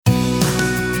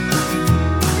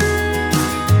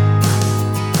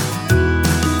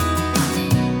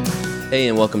Hey,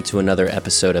 and welcome to another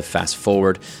episode of Fast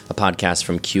Forward, a podcast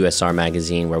from QSR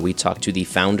Magazine where we talk to the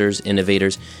founders,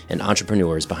 innovators, and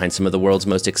entrepreneurs behind some of the world's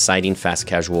most exciting fast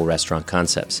casual restaurant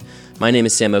concepts. My name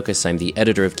is Sam Okus. I'm the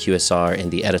editor of QSR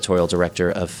and the editorial director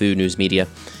of Food News Media.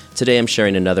 Today I'm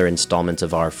sharing another installment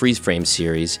of our Freeze Frame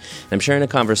series, and I'm sharing a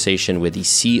conversation with the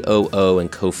COO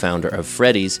and co-founder of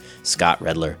Freddy's, Scott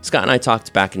Redler. Scott and I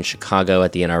talked back in Chicago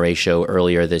at the NRA show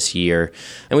earlier this year,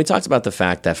 and we talked about the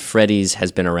fact that Freddy's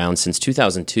has been around since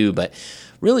 2002, but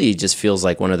really just feels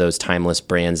like one of those timeless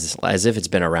brands, as if it's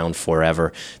been around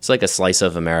forever. It's like a slice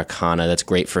of Americana that's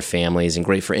great for families and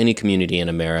great for any community in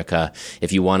America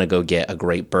if you want to go get a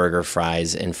great burger,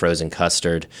 fries, and frozen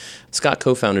custard. Scott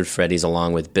co-founded Freddy's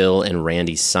along with Bill and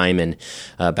Randy Simon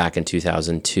back in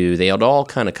 2002. They had all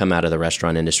kind of come out of the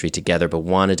restaurant industry together, but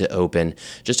wanted to open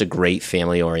just a great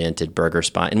family-oriented burger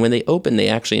spot. And when they opened, they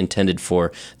actually intended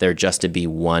for there just to be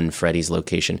one Freddy's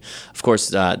location. Of course,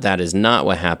 that is not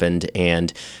what happened,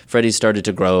 and Freddy's started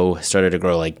to grow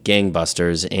like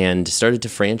gangbusters and started to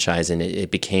franchise, and it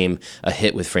became a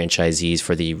hit with franchisees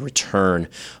for the return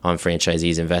on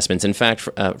franchisees' investments. In fact,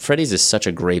 Freddy's is such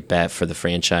a great bet for the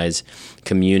franchise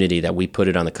community that we put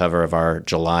it on the cover of our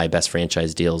July Best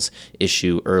Franchise Deals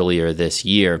issue earlier this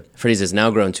year. Freddy's has now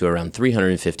grown to around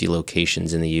 350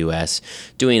 locations in the U.S.,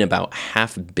 doing about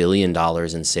 $500 million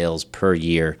in sales per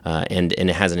year, and it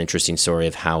has an interesting story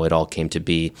of how it all came to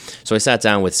be. So I sat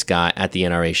down with Scott at the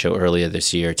NRA show earlier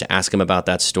this year to ask him about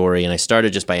that story, and I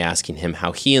started just by asking him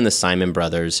how he and the Simon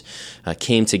brothers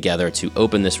came together to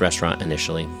open this restaurant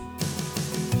initially.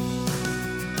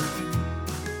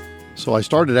 So I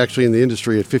started actually in the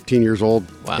industry at 15 years old,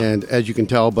 Wow. And as you can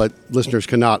tell, but listeners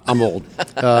cannot, I'm old.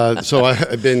 So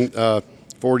I've been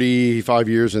 45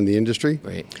 years in the industry,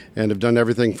 Right. And have done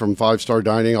everything from five-star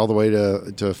dining all the way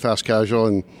to fast casual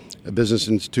and business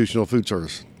institutional food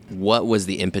service. What was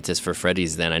the impetus for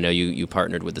Freddy's then? I know you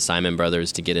partnered with the Simon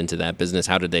brothers to get into that business.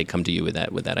 How did they come to you with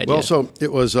that idea? Well, so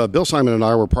it was Bill Simon and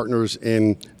I were partners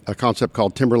in a concept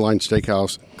called Timberline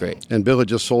Steakhouse. Great. And Bill had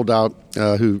just sold out,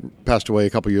 who passed away a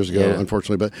couple years ago, Yeah.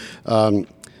 unfortunately. But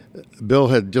Bill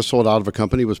had just sold out of a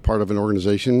company, was part of an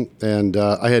organization, and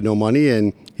I had no money,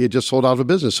 and he had just sold out of a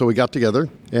business. So we got together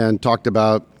and talked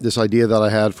about this idea that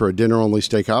I had for a dinner-only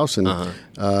steakhouse,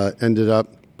 and ended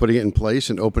up putting it in place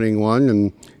and opening one,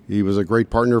 and he was a great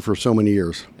partner for so many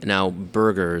years. Now,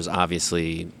 burgers,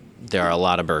 obviously, there are a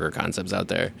lot of burger concepts out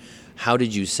there. How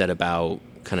did you set about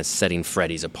kind of setting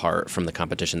Freddy's apart from the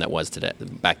competition that was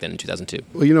back then in 2002?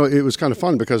 Well, it was kind of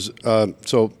fun because,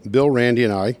 so Bill, Randy,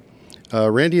 and I,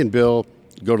 Randy and Bill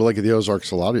go to Lake of the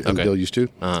Ozarks a lot, and Okay. Bill used to.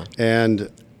 Uh-huh. And,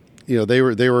 they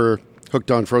were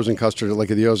hooked on frozen custard at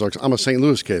Lake of the Ozarks. I'm a St.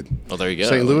 Louis kid. Well, there you go.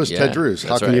 St. Louis, Yeah, Ted Drewes. How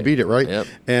that's can you right. beat it, right? Yep.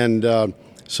 And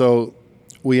so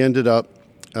we ended up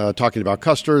talking about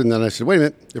custard, and then I said, wait a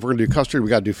minute, if we're going to do custard, we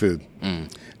got to do food.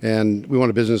 And we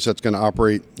want a business that's going to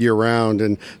operate year-round.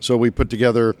 And so we put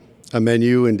together a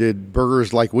menu and did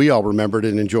burgers like we all remembered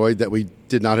and enjoyed that we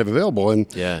did not have available. And,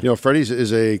 Yeah. Freddy's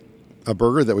is a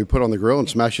burger that we put on the grill and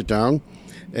smash it down,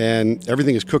 and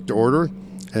everything is cooked to order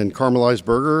and caramelized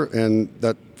burger, and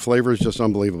that flavor is just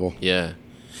unbelievable. Yeah.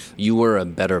 You were a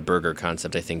better burger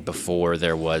concept, I think, before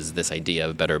there was this idea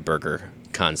of better burger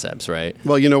concepts, right?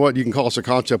 Well, you know what? You can call us a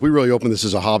concept. We really opened this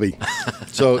as a hobby.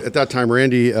 So at that time,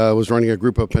 Randy was running a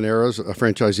group of Paneras, a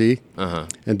franchisee,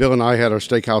 and Bill and I had our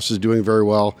steakhouses doing very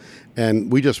well,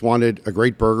 and we just wanted a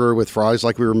great burger with fries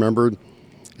like we remembered,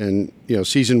 and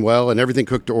seasoned well, and everything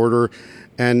cooked to order.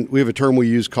 And we have a term we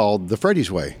use called the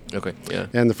Freddy's way. Okay, yeah.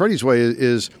 And the Freddy's way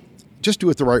is just do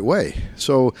it the right way.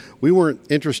 So we weren't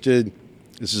interested.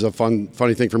 This is a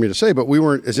funny thing for me to say, but we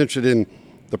weren't as interested in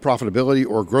the profitability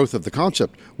or growth of the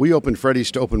concept. We opened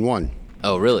Freddy's to open one.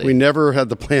 Oh, really? We never had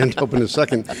the plan to open a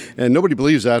second, and nobody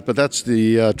believes that, but that's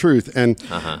the truth. And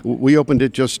we opened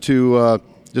it just to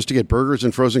get burgers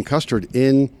and frozen custard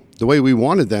in the way we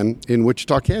wanted them in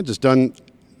Wichita, Kansas, done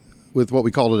with what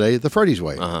we call today the Freddy's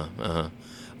way.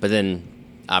 But then,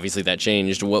 obviously, that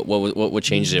changed. What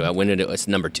changed it? When did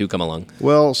number 2 come along?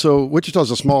 Well, so Wichita is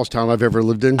the smallest town I've ever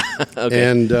lived in, Okay.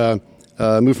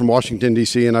 and moved from Washington,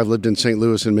 D.C., and I've lived in St.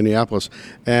 Louis and Minneapolis.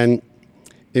 And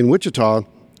in Wichita,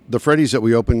 the Freddy's that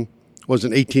we opened was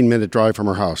an 18-minute drive from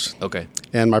our house. Okay.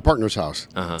 And my partner's house.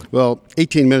 Well,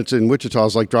 18 minutes in Wichita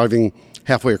is like driving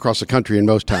halfway across the country in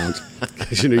most towns.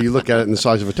 Because, you look at it in the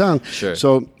size of a town. Sure.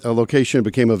 So a location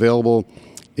became available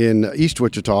in East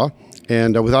Wichita,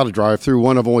 and without a drive-through,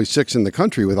 one of only 6 in the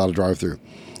country without a drive-through,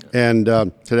 and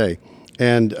today.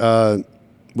 And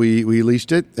we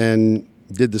leased it and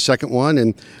did the second one,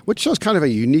 and Wichita's kind of a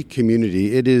unique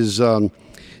community. It is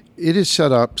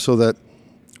set up so that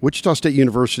Wichita State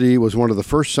University was one of the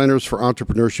first centers for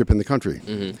entrepreneurship in the country.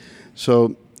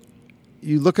 So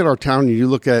you look at our town and you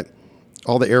look at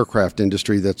all the aircraft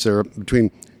industry that's there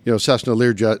between, Cessna,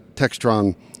 Learjet,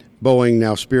 Textron, Boeing,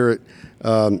 now Spirit,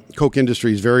 Koch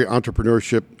Industries, very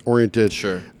entrepreneurship oriented.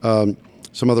 Sure.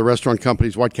 Some other restaurant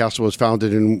companies. White Castle was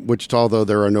founded in Wichita, though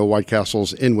there are no White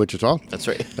Castles in Wichita. That's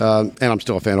right. And I'm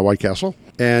still a fan of White Castle.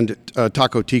 And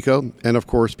Taco Tico, and of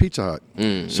course Pizza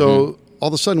Hut. So all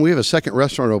of a sudden we have a second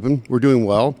restaurant open. We're doing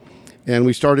well. And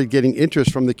we started getting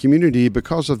interest from the community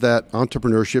because of that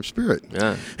entrepreneurship spirit.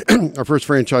 Yeah. Our first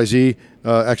franchisee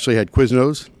actually had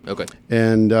Quiznos. Okay.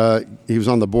 And he was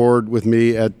on the board with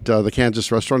me at the Kansas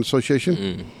Restaurant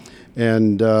Association.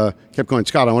 And kept going,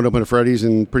 Scott, I want to open a Freddy's.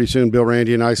 And pretty soon Bill,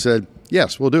 Randy, and I said,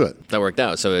 yes, we'll do it. That worked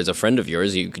out. So as a friend of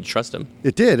yours, you could trust him.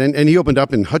 It did. And he opened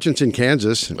up in Hutchinson,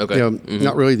 Kansas. Okay.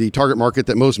 Not really the target market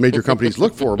that most major companies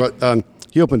look for. But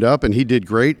he opened up and he did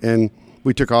great. And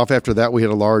we took off after that. We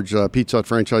had a large Pizza Hut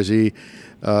franchisee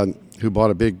who bought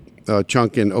a big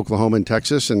chunk in Oklahoma and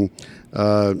Texas. And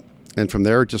from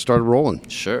there, it just started rolling.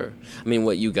 Sure. I mean,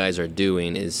 what you guys are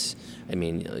doing is,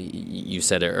 you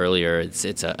said it earlier,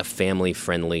 it's a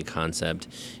family-friendly concept.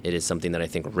 It is something that I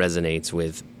think resonates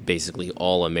with basically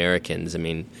all Americans. I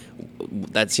mean,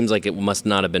 that seems like it must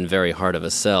not have been very hard of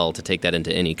a sell to take that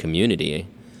into any community.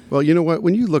 Well, you know what?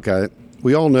 When you look at it,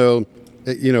 we all know,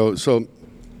 so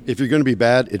if you're going to be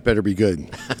bad, it better be good.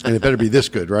 And it better be this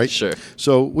good, right? Sure.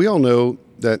 So we all know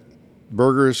that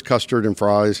burgers, custard, and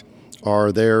fries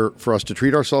are there for us to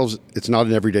treat ourselves. It's not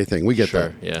an everyday thing. We get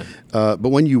that. Yeah. But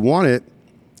when you want it,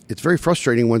 it's very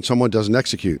frustrating when someone doesn't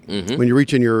execute. When you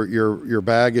reach in your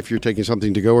bag, if you're taking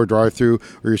something to go or drive through,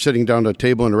 or you're sitting down at a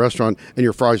table in a restaurant and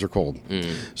your fries are cold.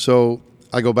 So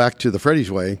I go back to the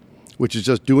Freddy's way, which is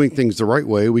just doing things the right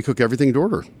way. We cook everything to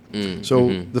order.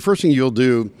 So the first thing you'll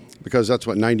do, because that's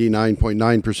what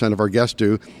 99.9% of our guests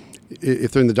do,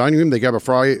 if they're in the dining room, they grab a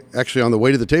fry actually on the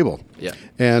way to the table. Yeah.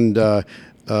 And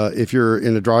if you're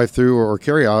in a drive-through or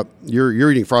carry-out,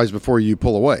 you're eating fries before you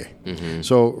pull away.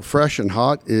 So fresh and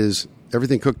hot is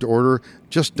everything cooked to order,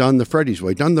 just done the Freddy's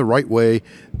way, done the right way,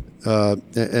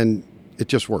 and it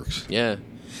just works. Yeah.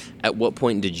 At what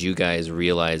point did you guys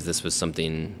realize this was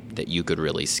something that you could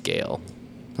really scale?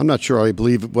 I'm not sure I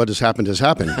believe what has happened.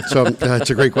 So it's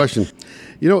a great question.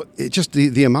 It just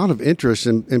the amount of interest,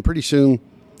 and pretty soon,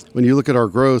 when you look at our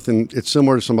growth, and it's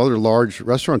similar to some other large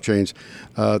restaurant chains,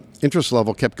 interest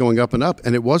level kept going up and up.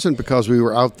 And it wasn't because we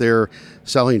were out there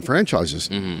selling franchises.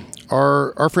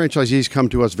 Our franchisees come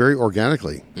to us very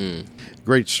organically.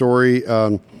 Great story.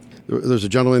 There's a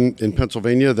gentleman in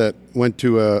Pennsylvania that went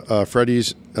to a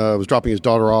Freddy's, was dropping his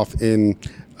daughter off at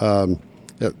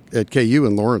KU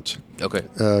in Lawrence.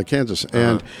 Okay. Kansas.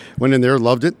 And went in there,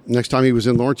 loved it. Next time he was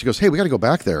in Lawrence, he goes, hey, we got to go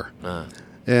back there.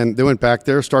 And they went back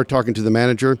there, started talking to the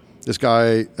manager. This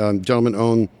guy, gentleman,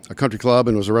 owned a country club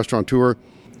and was a restaurateur.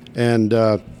 And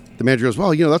the manager goes,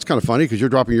 well, that's kind of funny because you're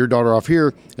dropping your daughter off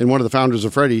here. And one of the founders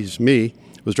of Freddy's, me,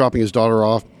 was dropping his daughter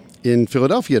off in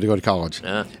Philadelphia to go to college.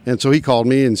 And so he called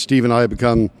me, and Steve and I have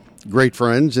become great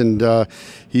friends. And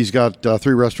he's got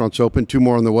 3 restaurants open, 2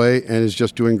 more on the way, and is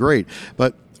just doing great.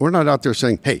 But we're not out there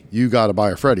saying, hey, you got to buy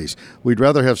a Freddy's. We'd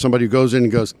rather have somebody who goes in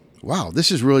and goes, wow,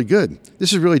 this is really good.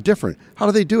 This is really different. How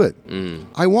do they do it?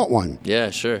 I want one. Yeah,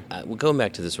 sure. Well, going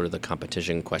back to the sort of the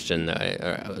competition question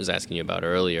that I was asking you about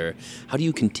earlier, how do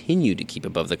you continue to keep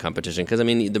above the competition? Because,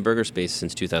 the burger space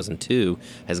since 2002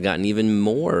 has gotten even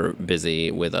more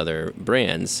busy with other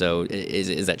brands. So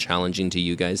is that challenging to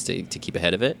you guys to keep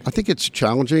ahead of it? I think it's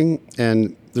challenging,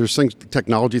 and there's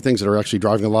technology things that are actually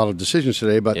driving a lot of decisions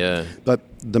today. But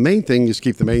the main thing is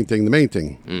keep the main thing the main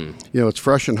thing. It's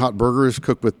fresh and hot burgers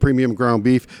cooked with premium ground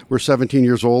beef. We're 17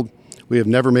 years old. We have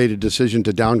never made a decision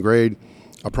to downgrade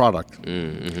a product.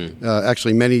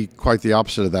 Actually, many quite the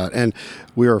opposite of that. And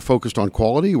we are focused on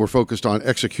quality. We're focused on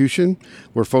execution.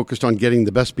 We're focused on getting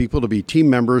the best people to be team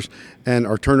members. And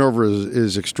our turnover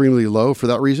is extremely low for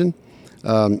that reason.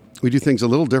 We do things a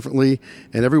little differently,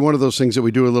 and every one of those things that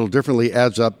we do a little differently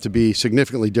adds up to be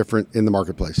significantly different in the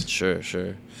marketplace. Sure.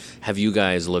 Have you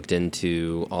guys looked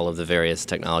into all of the various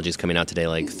technologies coming out today,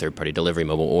 like third-party delivery,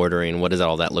 mobile ordering? What does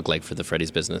all that look like for the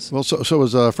Freddy's business? Well, so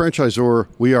as a franchisor,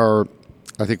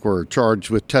 we're charged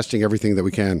with testing everything that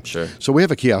we can. Sure. So we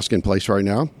have a kiosk in place right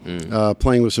now,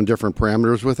 playing with some different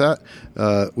parameters with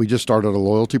that. We just started a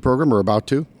loyalty program. We're about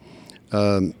to.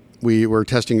 We were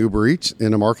testing Uber Eats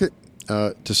in a market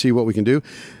to see what we can do.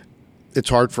 It's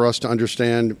hard for us to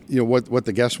understand, what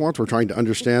the guest wants. We're trying to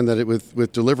understand that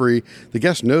with delivery, the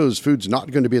guest knows food's not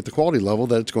going to be at the quality level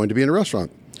that it's going to be in a restaurant.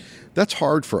 That's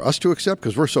hard for us to accept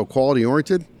because we're so quality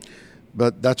oriented.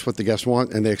 but that's what the guests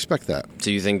want, and they expect that. So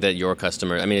you think that your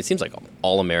customer, I mean, it seems like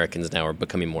all Americans now are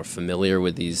becoming more familiar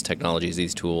with these technologies,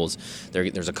 these tools.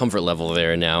 There's a comfort level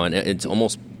there now, and it's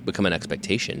almost become an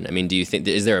expectation. I mean, do you think,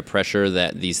 is there a pressure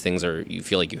that these things you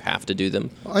feel like you have to do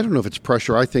them? I don't know if it's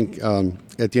pressure. I think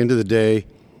at the end of the day,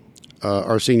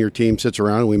 our senior team sits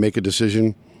around and we make a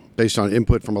decision based on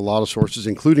input from a lot of sources,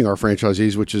 including our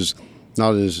franchisees, which is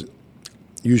not as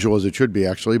usual as it should be,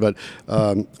 actually, but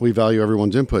we value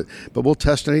everyone's input. But we'll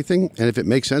test anything, and if it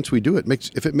makes sense, we do it.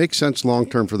 If it makes sense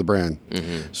long-term for the brand.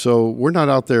 So we're not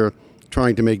out there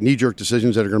trying to make knee-jerk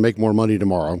decisions that are going to make more money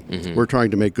tomorrow. We're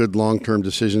trying to make good long-term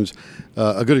decisions.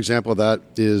 A good example of that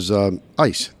is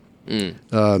ice,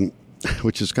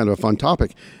 which is kind of a fun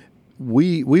topic.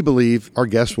 We believe our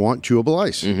guests want chewable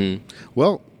ice.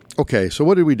 Well, okay, so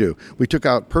what did we do? We took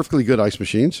out perfectly good ice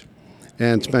machines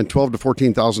and spent $12,000 to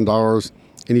 $14,000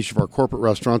 in each of our corporate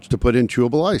restaurants to put in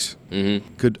chewable ice.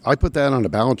 Could I put that on a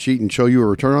balance sheet and show you a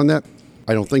return on that?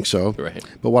 I don't think so. Right.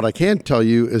 But what I can tell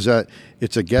you is that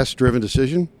it's a guest-driven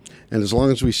decision, and as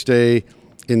long as we stay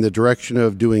in the direction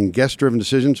of doing guest-driven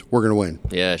decisions, we're going to win.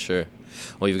 Yeah, sure.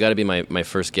 Well, you've got to be my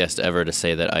first guest ever to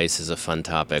say that ice is a fun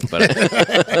topic. But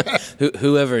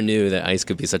whoever knew that ice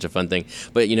could be such a fun thing?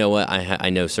 But you know what? I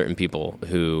know certain people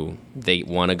who they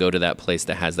want to go to that place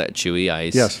that has that chewy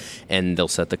ice. Yes. And they'll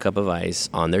set the cup of ice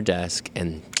on their desk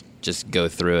and just go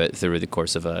through it through the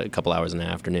course of a couple hours in the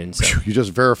afternoon. So You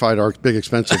just verified our big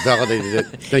expensive, validated it.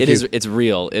 Thank you. It's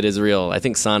real. It is real. I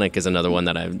think Sonic is another one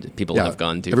that people have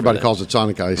gone to. Everybody calls it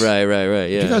Sonic Ice. Right.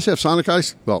 Yeah. Do you guys have Sonic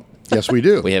Ice? Well, yes, we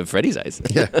do. We have Freddy's Ice.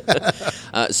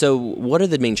 So what are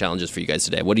the main challenges for you guys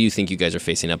today? What do you think you guys are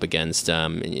facing up against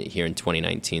here in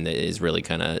 2019 that is really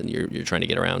kind of you're trying to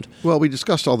get around? Well, we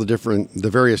discussed all the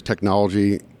various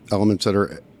technology elements that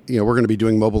are, we're going to be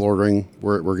doing mobile ordering.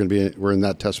 We're in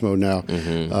that test mode now.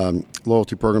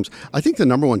 Loyalty programs. I think the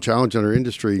number one challenge in our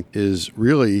industry is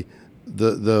really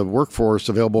the workforce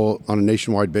available on a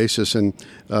nationwide basis. And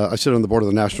I sit on the board of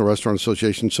the National Restaurant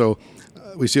Association, so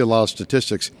we see a lot of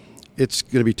statistics. It's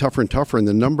going to be tougher and tougher, and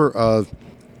the number of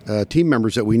team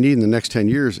members that we need in the next 10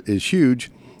 years is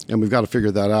huge, and we've got to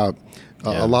figure that out.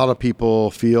 A lot of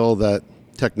people feel that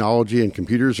technology and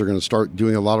computers are going to start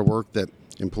doing a lot of work that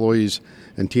employees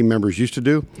and team members used to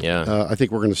do. I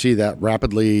think we're going to see that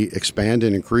rapidly expand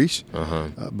and increase.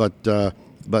 But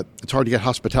it's hard to get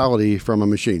hospitality from a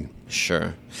machine.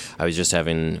 Sure. I was just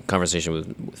having a conversation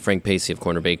with Frank Pacey of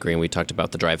Corner Bakery, and we talked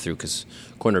about the drive-thru because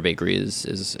Corner Bakery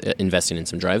is investing in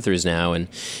some drive-thrus now. And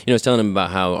I was telling him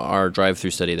about how our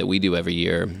drive-thru study that we do every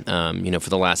year, for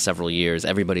the last several years,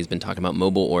 everybody's been talking about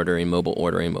mobile ordering,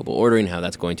 how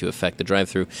that's going to affect the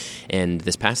drive-thru. And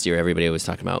this past year, everybody was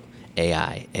talking about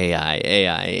AI,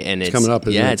 and it's coming up.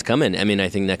 Isn't it? It's coming. I mean, I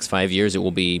think next 5 years it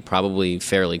will be probably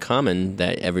fairly common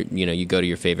that you go to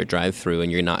your favorite drive-thru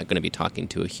and you're not going to be talking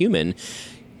to a human.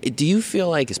 Do you feel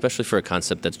like, especially for a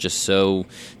concept that's just so,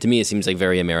 to me, it seems like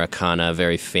very Americana,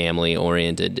 very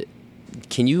family-oriented,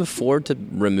 can you afford to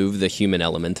remove the human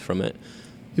element from it?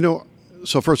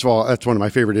 So first of all, that's one of my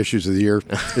favorite issues of the year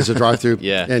is the drive-thru.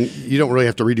 And you don't really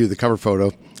have to redo the cover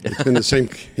photo. It's been the same.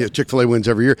 Chick-fil-A wins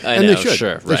every year. I know, they should.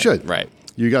 Sure. They should. Right.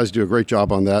 You guys do a great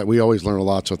job on that. We always learn a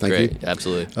lot, so thank you.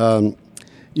 Absolutely.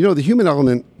 The human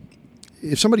element,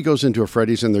 if somebody goes into a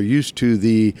Freddy's and they're used to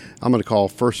the, I'm going to call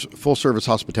full-service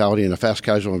hospitality in a fast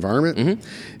casual environment,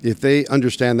 if they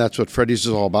understand that's what Freddy's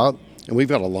is all about, and we've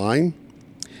got a line,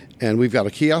 and we've got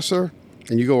a kiosk there,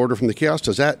 and you go order from the kiosk,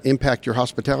 does that impact your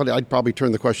hospitality? I'd probably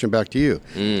turn the question back to you.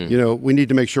 We need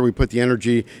to make sure we put the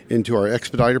energy into our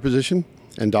expediter position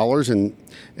and dollars, and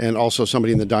also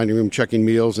somebody in the dining room checking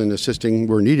meals and assisting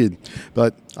where needed.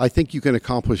 But I think you can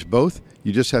accomplish both.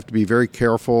 You just have to be very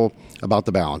careful about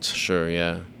the balance. Sure,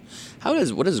 yeah.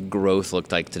 What does growth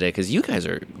look like today? Because you guys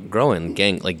are growing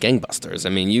like gangbusters. I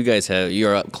mean,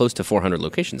 you're up close to 400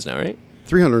 locations now, right?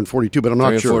 342, but I'm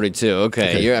not sure. 342,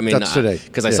 okay. That's today.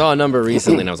 Because I saw a number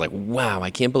recently, and I was like, wow, I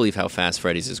can't believe how fast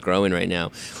Freddy's is growing right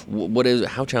now.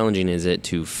 How challenging is it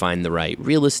to find the right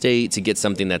real estate, to get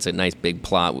something that's a nice big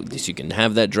plot so you can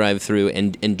have that drive-through,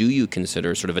 and do you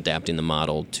consider sort of adapting the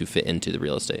model to fit into the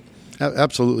real estate?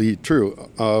 Absolutely true.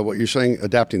 What you're saying,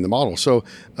 adapting the model. So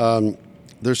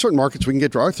there's certain markets we can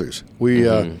get drive-thrus. We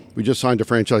just signed a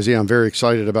franchisee I'm very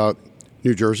excited about,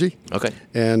 New Jersey. Okay.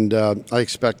 And I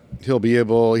expect he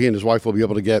and his wife will be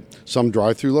able to get some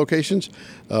drive-through locations,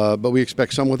 but we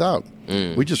expect some without.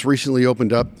 We just recently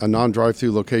opened up a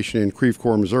non-drive-through location in Creve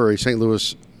Coeur, Missouri, St.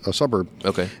 Louis suburb.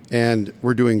 Okay. And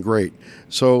we're doing great.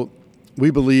 So we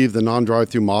believe the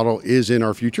non-drive-through model is in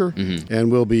our future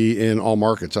and will be in all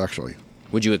markets, actually.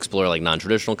 Would you explore like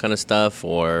non-traditional kind of stuff,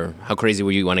 or how crazy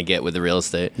would you want to get with the real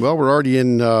estate? Well, we're already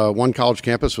in one college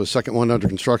campus with second one under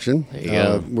construction. There you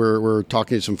go. We're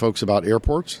talking to some folks about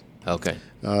airports. Okay.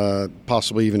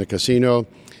 Possibly even a casino.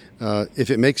 If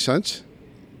it makes sense,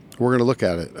 we're going to look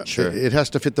at it. Sure. It has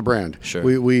to fit the brand. Sure.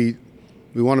 We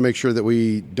want to make sure that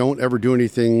we don't ever do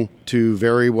anything to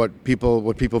vary what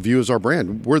people view as our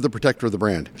brand. We're the protector of the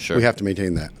brand. Sure. We have to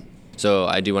maintain that. So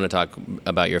I do want to talk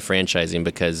about your franchising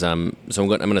because I'm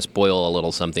going to spoil a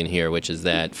little something here, which is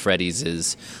that Freddy's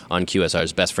is on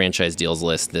QSR's best franchise deals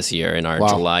list this year in our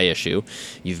July issue.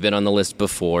 You've been on the list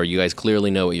before. You guys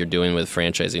clearly know what you're doing with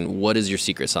franchising. What is your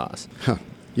secret sauce?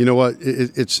 You know what?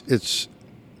 It's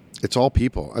all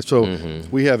people. So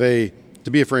we have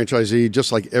to be a franchisee,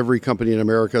 just like every company in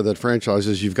America that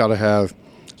franchises, you've got to have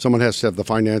someone has to have the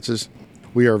finances.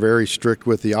 We are very strict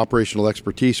with the operational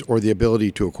expertise or the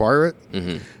ability to acquire it.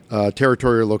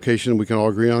 Territory or location, we can all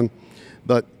agree on.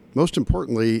 But most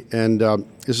importantly, and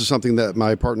this is something that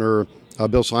my partner,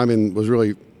 Bill Simon, was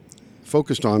really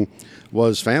focused on,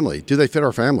 was family. Do they fit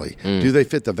our family? Do they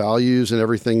fit the values and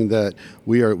everything that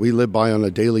we live by on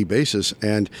a daily basis?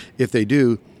 And if they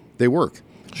do, they work.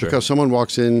 Sure. Because someone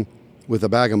walks in with a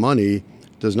bag of money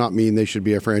does not mean they should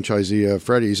be a franchisee of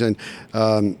Freddy's. And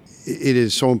it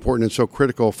is so important and so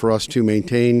critical for us to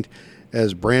maintain,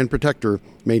 as brand protector,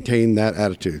 maintain that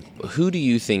attitude. Who do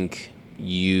you think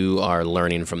you are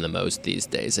learning from the most these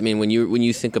days? I mean, when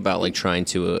you think about like trying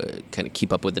to kind of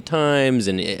keep up with the times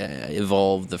and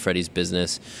evolve the Freddy's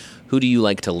business, who do you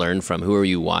like to learn from? Who are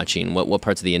you watching? What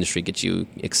parts of the industry get you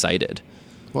excited?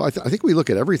 Well, I think we look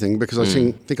at everything because I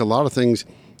think a lot of things,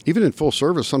 even in full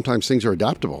service, sometimes things are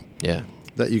adaptable. Yeah.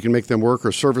 That you can make them work,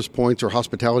 or service points or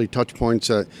hospitality touch points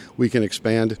that we can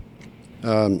expand.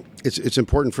 It's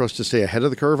important for us to stay ahead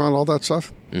of the curve on all that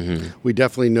stuff. We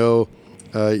definitely know,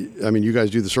 you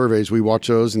guys do the surveys, we watch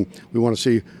those, and we want to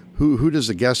see who does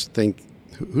the guest think,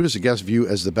 who does the guest view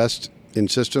as the best in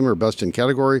system or best in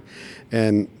category,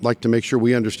 and like to make sure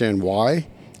we understand why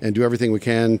and do everything we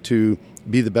can to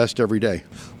be the best every day.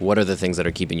 What are the things that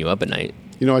are keeping you up at night?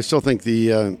 I still think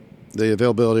the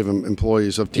availability of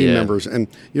employees, of team members. And,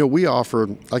 we offer,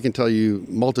 I can tell you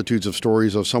multitudes of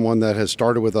stories of someone that has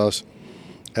started with us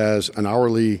as an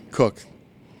hourly cook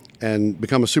and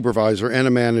become a supervisor and a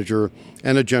manager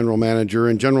and a general manager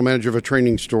of a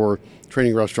training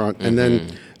restaurant, and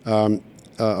then a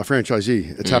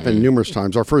franchisee. It's happened numerous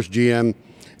times. Our first GM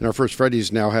and our first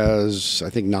Freddy's now has,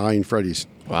 I think, 9 Freddy's.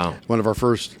 Wow. One of our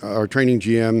training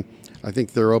GM, I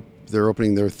think they're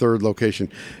opening their 3rd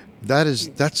location.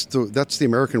 That's the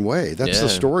American way. That's the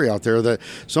story out there, that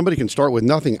somebody can start with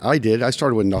nothing. I did. I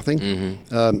started with nothing.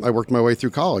 I worked my way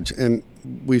through college, and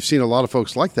we've seen a lot of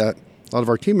folks like that. A lot of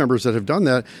our team members that have done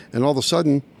that, and all of a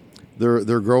sudden,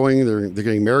 they're growing. They're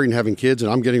getting married and having kids,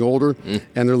 and I'm getting older,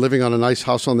 and they're living on a nice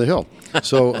house on the hill.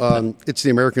 So it's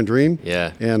the American dream.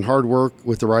 Yeah. And hard work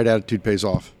with the right attitude pays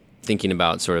off. Thinking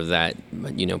about sort of that,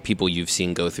 people you've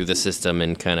seen go through the system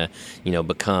and kind of,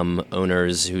 become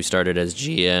owners who started as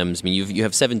GMs. I mean, you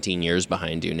have 17 years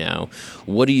behind you now.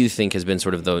 What do you think has been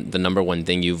sort of the number one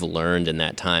thing you've learned in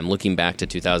that time? Looking back to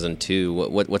 2002,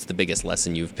 what's the biggest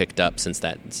lesson you've picked up since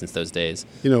those days?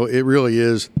 It really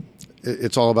is.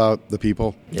 It's all about the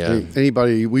people. Yeah.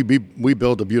 We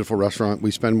build a beautiful restaurant.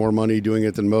 We spend more money doing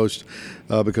it than most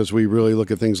because we really look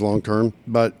at things long term.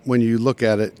 But when you look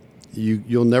at it,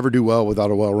 you'll never do well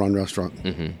without a well-run restaurant.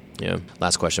 Yeah.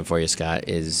 Last question for you, Scott,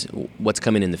 is what's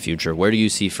coming in the future? Where do you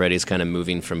see Freddy's kind of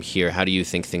moving from here? How do you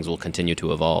think things will continue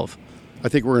to evolve? I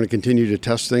think we're going to continue to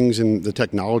test things in the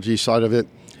technology side of it.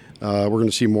 We're going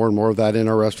to see more and more of that in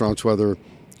our restaurants, whether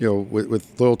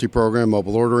with loyalty program,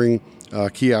 mobile ordering,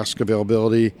 kiosk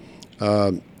availability.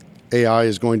 AI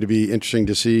is going to be interesting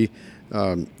to see.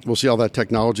 We'll see all that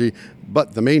technology.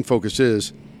 But the main focus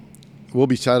is we'll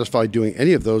be satisfied doing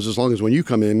any of those as long as when you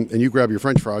come in and you grab your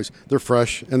French fries, they're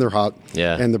fresh and they're hot.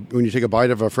 Yeah. And when you take a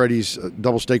bite of a Freddy's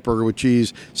double steak burger with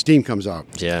cheese, steam comes out.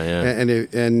 Yeah, yeah.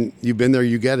 And you've been there,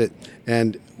 you get it.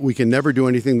 And we can never do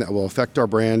anything that will affect our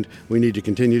brand. We need to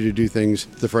continue to do things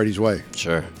the Freddy's way.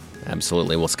 Sure.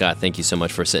 Absolutely. Well, Scott, thank you so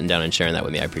much for sitting down and sharing that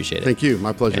with me. I appreciate it. Thank you.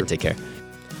 My pleasure. Yeah, take care.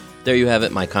 There you have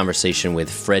it, my conversation with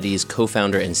Freddy's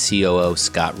co-founder and COO,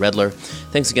 Scott Redler.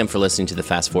 Thanks again for listening to the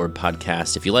Fast Forward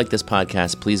podcast. If you like this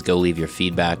podcast, please go leave your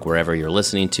feedback wherever you're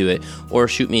listening to it, or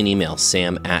shoot me an email,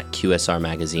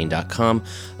 sam@qsrmagazine.com.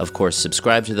 Of course,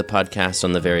 subscribe to the podcast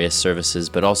on the various services,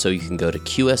 but also you can go to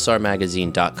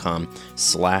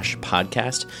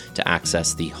qsrmagazine.com/podcast to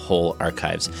access the whole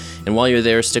archives. And while you're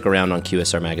there, stick around on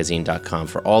qsrmagazine.com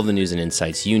for all the news and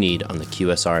insights you need on the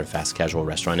QSR and fast casual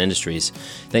restaurant industries.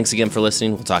 Thanks again for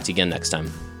listening. We'll talk to you again next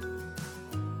time.